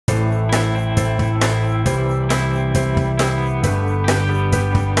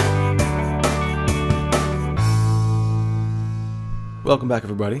Welcome back,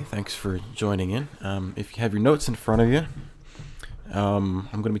 everybody. Thanks for joining in. If you have your notes in front of you, I'm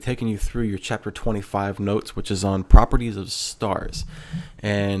going to be taking you through your Chapter 25 notes, which is on properties of stars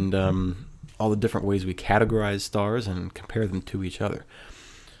and all the different ways we categorize stars and compare them to each other.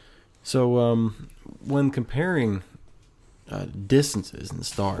 So when comparing distances in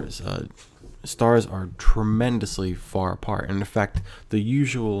stars, stars are tremendously far apart. And in fact, the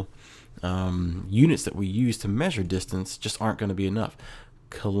usual units that we use to measure distance just aren't going to be enough.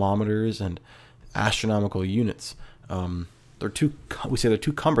 Kilometers and astronomical units, we say they're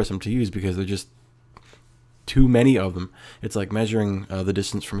too cumbersome to use because they're just too many of them. It's like measuring the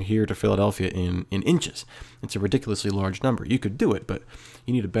distance from here to Philadelphia in inches. It's a ridiculously large number. You could do it, but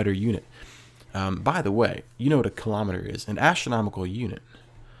you need a better unit. By the way, you know what a kilometer is. An astronomical unit,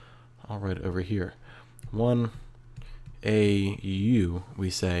 I'll write it over here, 1 AU,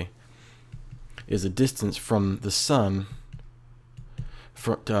 we say, is a distance from the sun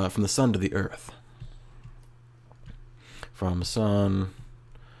from the sun to the earth. From sun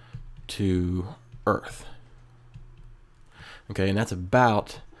to earth. Okay, and that's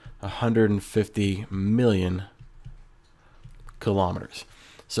about 150 million kilometers.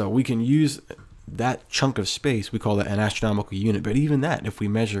 So we can use that chunk of space, we call that an astronomical unit, but even that, if we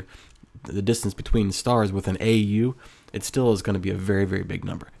measure the distance between stars with an AU, it still is going to be a very, very big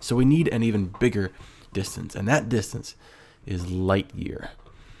number. So we need an even bigger distance, and that distance is light year.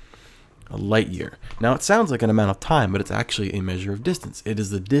 A light year. Now, it sounds like an amount of time, but it's actually a measure of distance. It is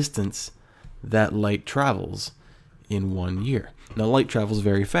the distance that light travels in 1 year. Now, light travels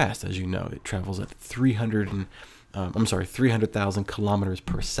very fast, as you know. It travels at 300,000 kilometers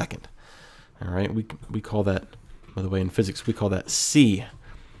per second. All right, we call that, by the way, in physics, we call that c.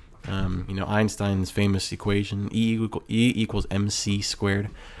 You know, Einstein's famous equation, E equals mc squared.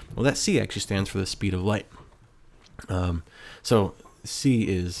 Well, that c actually stands for the speed of light. So c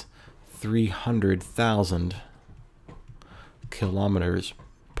is 300,000 kilometers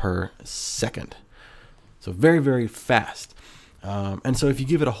per second. So very, very fast. And so if you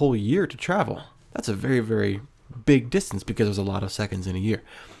give it a whole year to travel, that's a very, very big distance because there's a lot of seconds in a year.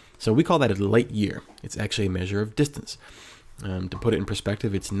 So we call that a light year. It's actually a measure of distance. To put it in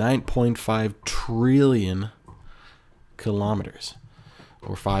perspective, it's 9.5 trillion kilometers,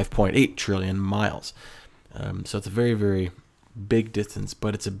 or 5.8 trillion miles. So it's a very, very big distance,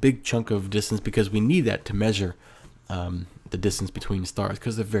 but it's a big chunk of distance because we need that to measure the distance between stars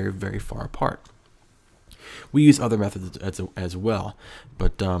because they're very, very far apart. We use other methods as well,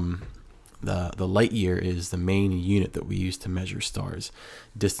 but the light year is the main unit that we use to measure stars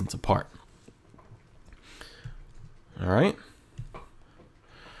distance apart. All right.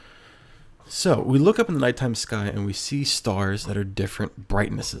 So we look up in the nighttime sky and we see stars that are different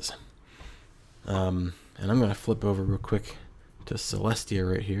brightnesses. And I'm going to flip over real quick to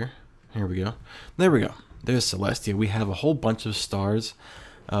Celestia right here. Here we go. There we go. There's Celestia. We have a whole bunch of stars.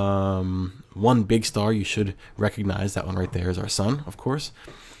 One big star you should recognize. That one right there is our sun, of course.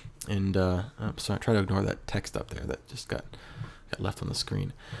 And sorry, try to ignore that text up there that just got left on the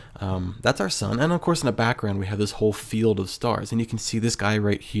screen. That's our sun, and of course in the background we have this whole field of stars, and you can see this guy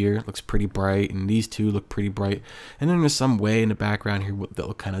right here looks pretty bright, and these two look pretty bright, and then there's some way in the background here that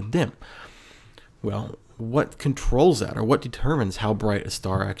look kind of dim. Well, what controls that, or what determines how bright a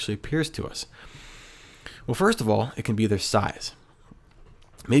star actually appears to us? Well, first of all, it can be their size.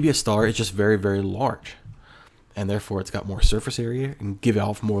 Maybe a star is just very, very large, and therefore it's got more surface area and give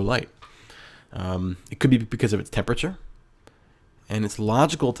off more light. It could be because of its temperature. And it's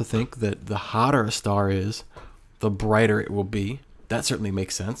logical to think that the hotter a star is, the brighter it will be. That certainly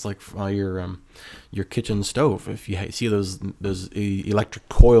makes sense. Like your kitchen stove, if you see those electric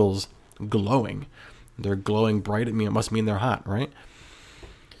coils glowing, they're glowing bright. It must mean they're hot, right?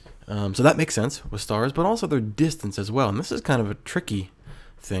 So that makes sense with stars, but also their distance as well. And this is kind of a tricky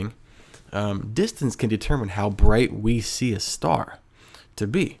thing. Distance can determine how bright we see a star to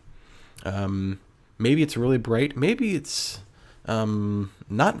be. Maybe it's really bright. Maybe it's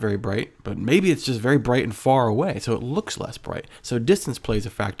not very bright, but maybe it's just very bright and far away, so it looks less bright. So distance plays a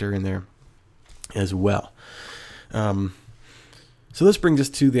factor in there as well. So this brings us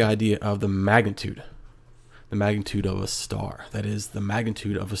to the idea of the magnitude of a star. That is the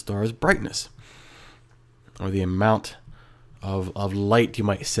magnitude of a star's brightness, or the amount of light, you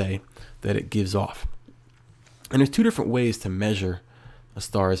might say, that it gives off. And there's two different ways to measure a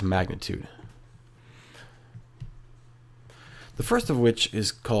star's magnitude. The first of which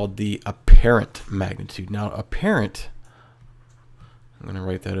is called the apparent magnitude. Now, apparent, I'm going to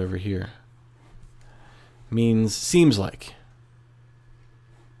write that over here, means seems like.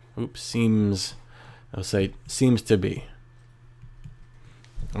 Oops, seems, I'll say seems to be.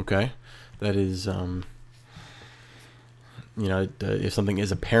 Okay, that is, if something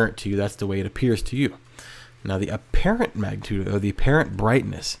is apparent to you, that's the way it appears to you. Now, the apparent magnitude, or the apparent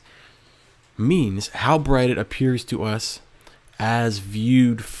brightness, means how bright it appears to us as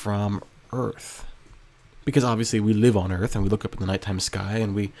viewed from Earth. Because obviously we live on Earth, and we look up in the nighttime sky,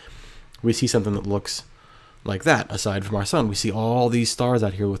 and we see something that looks like that. Aside from our sun, we see all these stars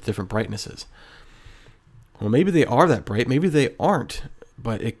out here with different brightnesses. Well, maybe they are that bright, maybe they aren't,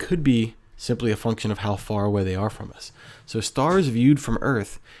 but it could be simply a function of how far away they are from us. So stars viewed from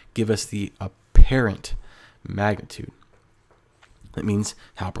Earth give us the apparent magnitude. That means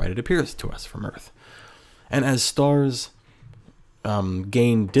how bright it appears to us from Earth. And as stars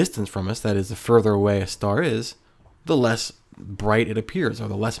gain distance from us, that is, the further away a star is, the less bright it appears, or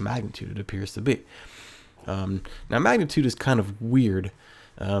the less magnitude it appears to be. Now, magnitude is kind of weird.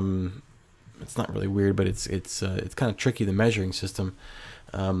 It's not really weird, but it's kind of tricky, the measuring system.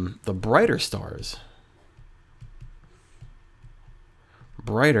 The brighter stars,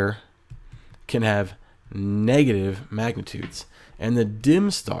 can have negative magnitudes, and the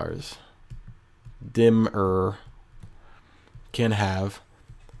dim stars, dimmer, can have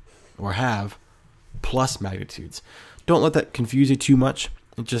plus magnitudes. Don't let that confuse you too much.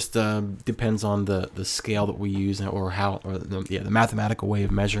 It just depends on the scale that we use, or the mathematical way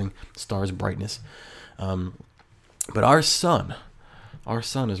of measuring stars' brightness. But our sun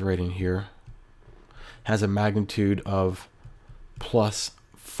is right in here, has a magnitude of +5.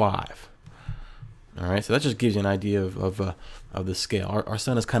 All right, so that just gives you an idea of the scale. Our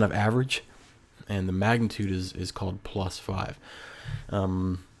sun is kind of average, and the magnitude is called +5.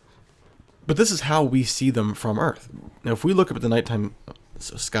 But this is how we see them from Earth. Now, if we look up at the nighttime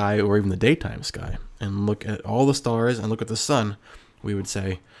sky, or even the daytime sky, and look at all the stars and look at the sun, we would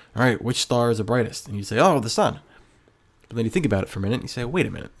say, all right, which star is the brightest? And you'd say, oh, the sun. But then you think about it for a minute, and you say, wait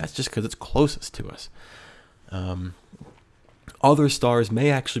a minute, that's just because it's closest to us. Other stars may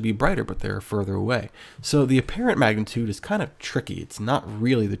actually be brighter, but they're further away. So the apparent magnitude is kind of tricky. It's not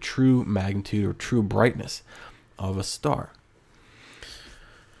really the true magnitude or true brightness of a star.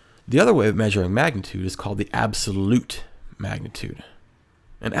 The other way of measuring magnitude is called the absolute magnitude.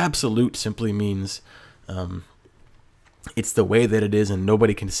 And absolute simply means it's the way that it is, and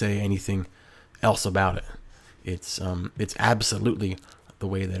nobody can say anything else about it. It's absolutely the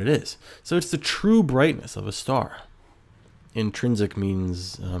way that it is. So it's the true brightness of a star. Intrinsic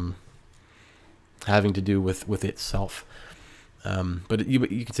means having to do with itself. But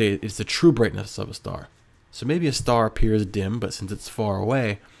you could say it's the true brightness of a star. So maybe a star appears dim, but since it's far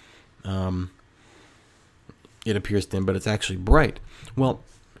away, it appears dim, but it's actually bright. Well,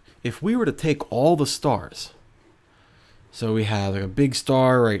 if we were to take all the stars, so we have like a big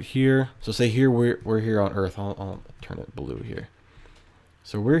star right here. So say here we're here on Earth. I'll turn it blue here.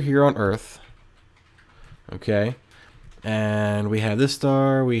 So we're here on Earth, okay? And we have this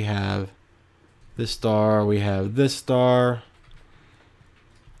star, we have this star, we have this star,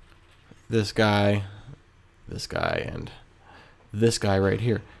 this guy, and this guy right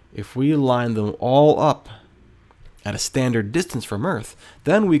here. If we line them all up at a standard distance from Earth,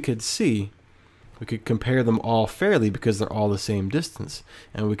 then we could compare them all fairly because they're all the same distance,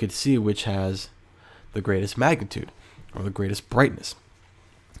 and we could see which has the greatest magnitude or the greatest brightness.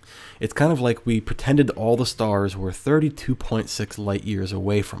 It's kind of like we pretended all the stars were 32.6 light years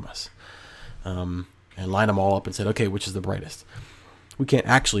away from us, and lined them all up and said, okay, which is the brightest? We can't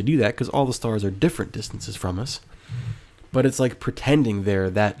actually do that because all the stars are different distances from us, but it's like pretending they're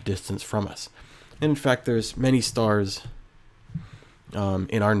that distance from us. And in fact, there's many stars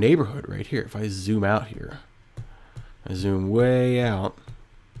in our neighborhood right here. If I zoom out here, I zoom way out,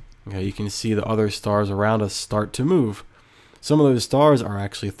 okay, you can see the other stars around us start to move. Some of those stars are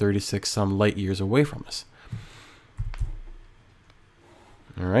actually 36 some light years away from us.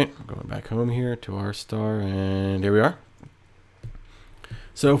 All right, I'm going back home here to our star, and here we are.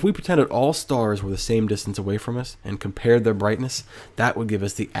 So if we pretended all stars were the same distance away from us and compared their brightness, that would give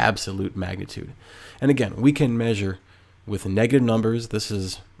us the absolute magnitude. And again, we can measure with negative numbers, this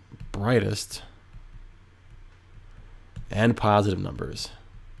is brightest, and positive numbers.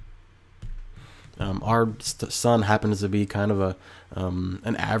 Our sun happens to be kind of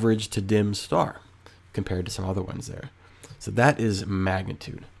an average to dim star compared to some other ones there. So that is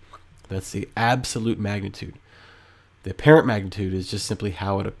magnitude. That's the absolute magnitude. The apparent magnitude is just simply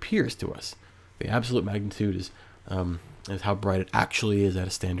how it appears to us. The absolute magnitude is how bright it actually is at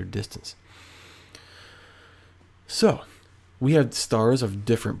a standard distance. So we have stars of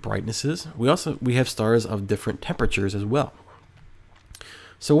different brightnesses. We have stars of different temperatures as well.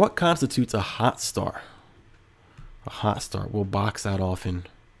 So what constitutes a hot star? A hot star, we'll box that off in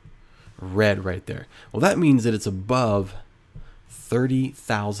red right there. Well, that means that it's above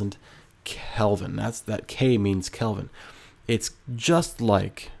 30,000 Kelvin. That K means Kelvin. It's just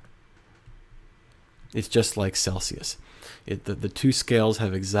like Celsius. The two scales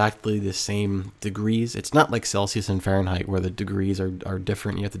have exactly the same degrees. It's not like Celsius and Fahrenheit where the degrees are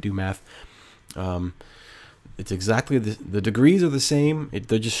different. You have to do math. It's exactly the degrees are the same.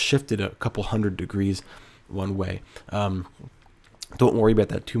 They're just shifted a couple hundred degrees one way. Don't worry about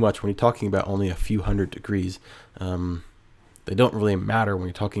that too much when you're talking about only a few hundred degrees. They don't really matter when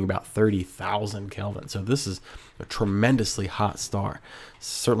you're talking about 30,000 Kelvin. So this is a tremendously hot star.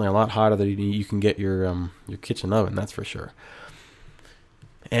 Certainly a lot hotter than you can get your kitchen oven, that's for sure.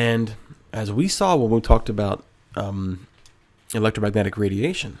 And as we saw when we talked about electromagnetic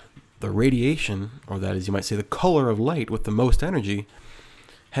radiation, the radiation, or that is, you might say, the color of light with the most energy,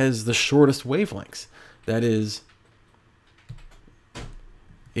 has the shortest wavelengths. That is,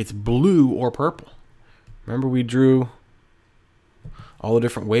 it's blue or purple. Remember we drew all the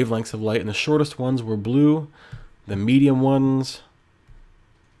different wavelengths of light, and the shortest ones were blue. The medium ones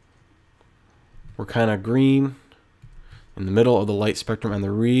were kind of green in the middle of the light spectrum, and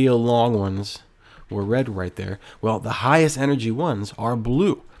the real long ones were red right there. Well, the highest energy ones are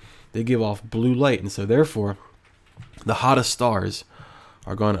blue. They give off blue light, and so therefore the hottest stars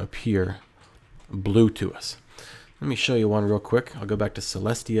are going to appear blue to us. Let me show you one real quick. I'll go back to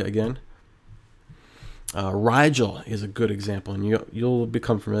Celestia again. Rigel is a good example, and you'll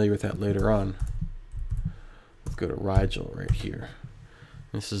become familiar with that later on. Let's go to Rigel right here.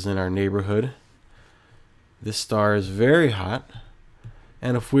 This is in our neighborhood. This star is very hot,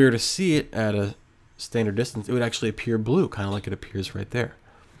 and if we were to see it at a standard distance, it would actually appear blue, kind of like it appears right there.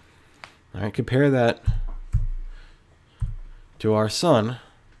 All right, compare that to our sun,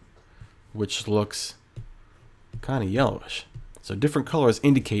 which looks kind of yellowish. So different colors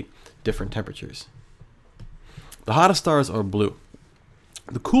indicate different temperatures. The hottest stars are blue.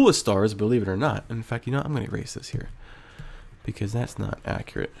 The coolest stars, believe it or not, and in fact, you know, I'm going to erase this here because that's not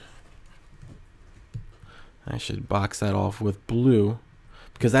accurate. I should box that off with blue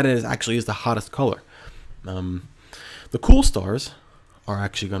because that actually is the hottest color. The cool stars are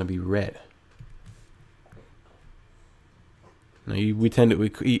actually going to be red. Now, we tend to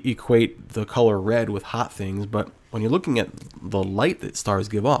equate the color red with hot things, but when you're looking at the light that stars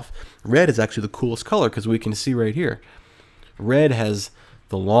give off, red is actually the coolest color because we can see right here. Red has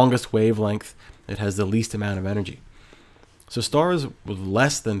the longest wavelength. It has the least amount of energy. So stars with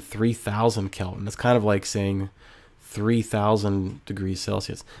less than 3,000 Kelvin, that's kind of like saying 3,000 degrees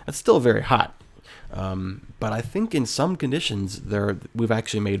Celsius. That's still very hot. But I think in some conditions we've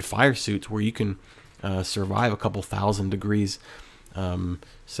actually made fire suits where you can survive a couple thousand degrees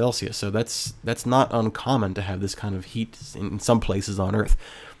Celsius. So that's not uncommon to have this kind of heat in some places on Earth.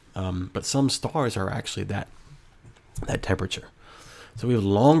 But some stars are actually that temperature. So we have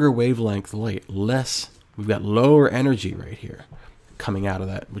longer wavelength light, we've got lower energy right here coming out of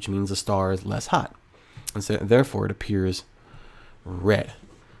that, which means the star is less hot. And so therefore it appears red.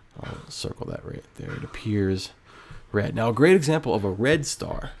 I'll circle that right there. It appears red. Now a great example of a red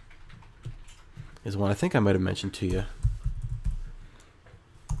star is one I think I might have mentioned to you.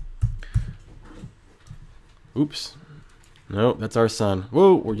 Oops. No, that's our sun.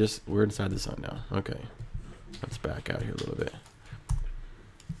 Whoa, we're inside the sun now. Okay. Let's back out here a little bit.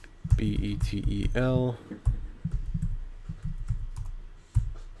 Betel.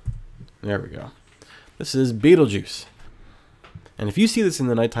 There we go. This is Betelgeuse. And if you see this in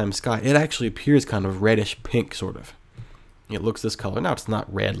the nighttime sky, it actually appears kind of reddish pink, sort of. It looks this color. Now, it's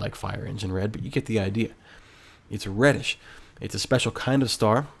not red like fire engine red, but you get the idea. It's reddish. It's a special kind of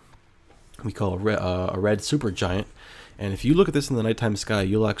star we call a red supergiant. And if you look at this in the nighttime sky,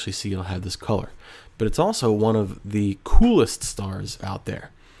 you'll actually see it'll have this color. But it's also one of the coolest stars out there.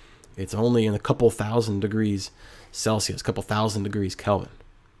 It's only in a couple thousand degrees Celsius, couple thousand degrees Kelvin.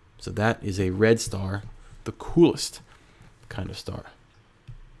 So that is a red star, the coolest kind of star.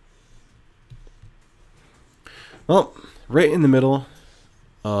 Well, right in the middle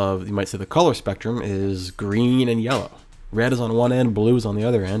of, you might say, the color spectrum is green and yellow. Red is on one end, blue is on the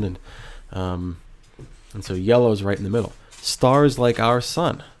other end, and so yellow is right in the middle. Stars like our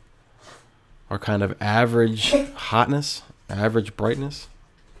sun are kind of average hotness, average brightness.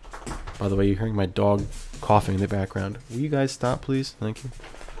 By the way, you're hearing my dog coughing in the background. Will you guys stop, please? Thank you.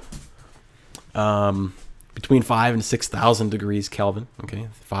 Between 5,000 and 6,000 degrees Kelvin. Okay,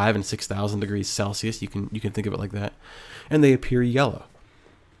 5,000 and 6,000 degrees Celsius. You can think of it like that, and they appear yellow.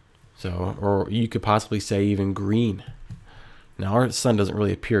 So, or you could possibly say even green. Now our sun doesn't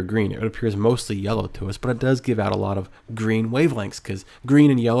really appear green. It appears mostly yellow to us, but it does give out a lot of green wavelengths because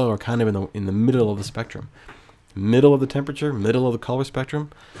green and yellow are kind of in the middle of the spectrum. Middle of the temperature, middle of the color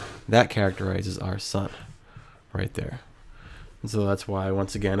spectrum, that characterizes our sun right there. And so that's why,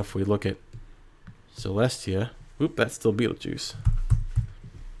 once again, if we look at Celestia, oop, that's still Betelgeuse.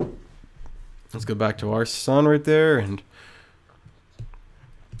 Let's go back to our sun right there, and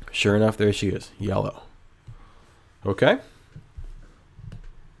sure enough, there she is, yellow. Okay?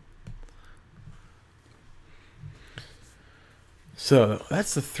 So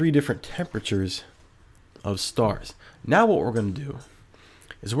that's the 3 different temperatures of stars. Now what we're going to do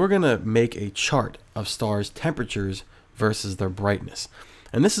is we're going to make a chart of stars' temperatures versus their brightness.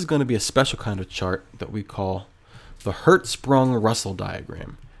 And this is going to be a special kind of chart that we call the Hertzsprung-Russell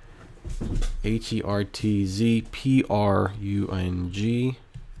diagram. Hertzprung,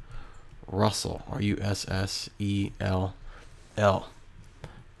 Russell, R-U-S-S-E-L-L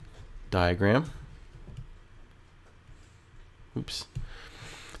diagram. Oops.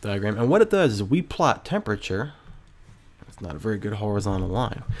 Diagram. And what it does is we plot temperature. It's not a very good horizontal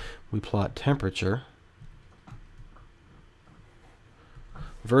line. We plot temperature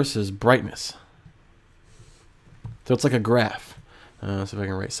versus brightness. So it's like a graph. See if I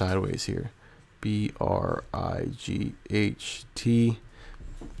can write sideways here. B-R-I-G-H-T,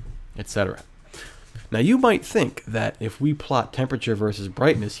 etc. Now you might think that if we plot temperature versus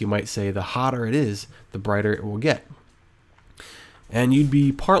brightness, you might say the hotter it is, the brighter it will get. And you'd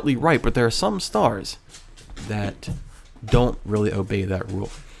be partly right, but there are some stars that don't really obey that rule.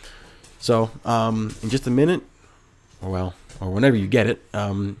 So in just a minute, or whenever you get it,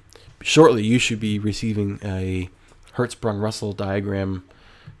 shortly you should be receiving a Hertzsprung-Russell diagram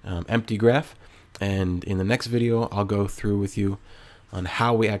empty graph. And in the next video, I'll go through with you on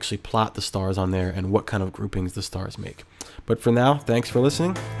how we actually plot the stars on there and what kind of groupings the stars make. But for now, thanks for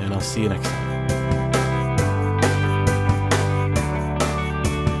listening, and I'll see you next time.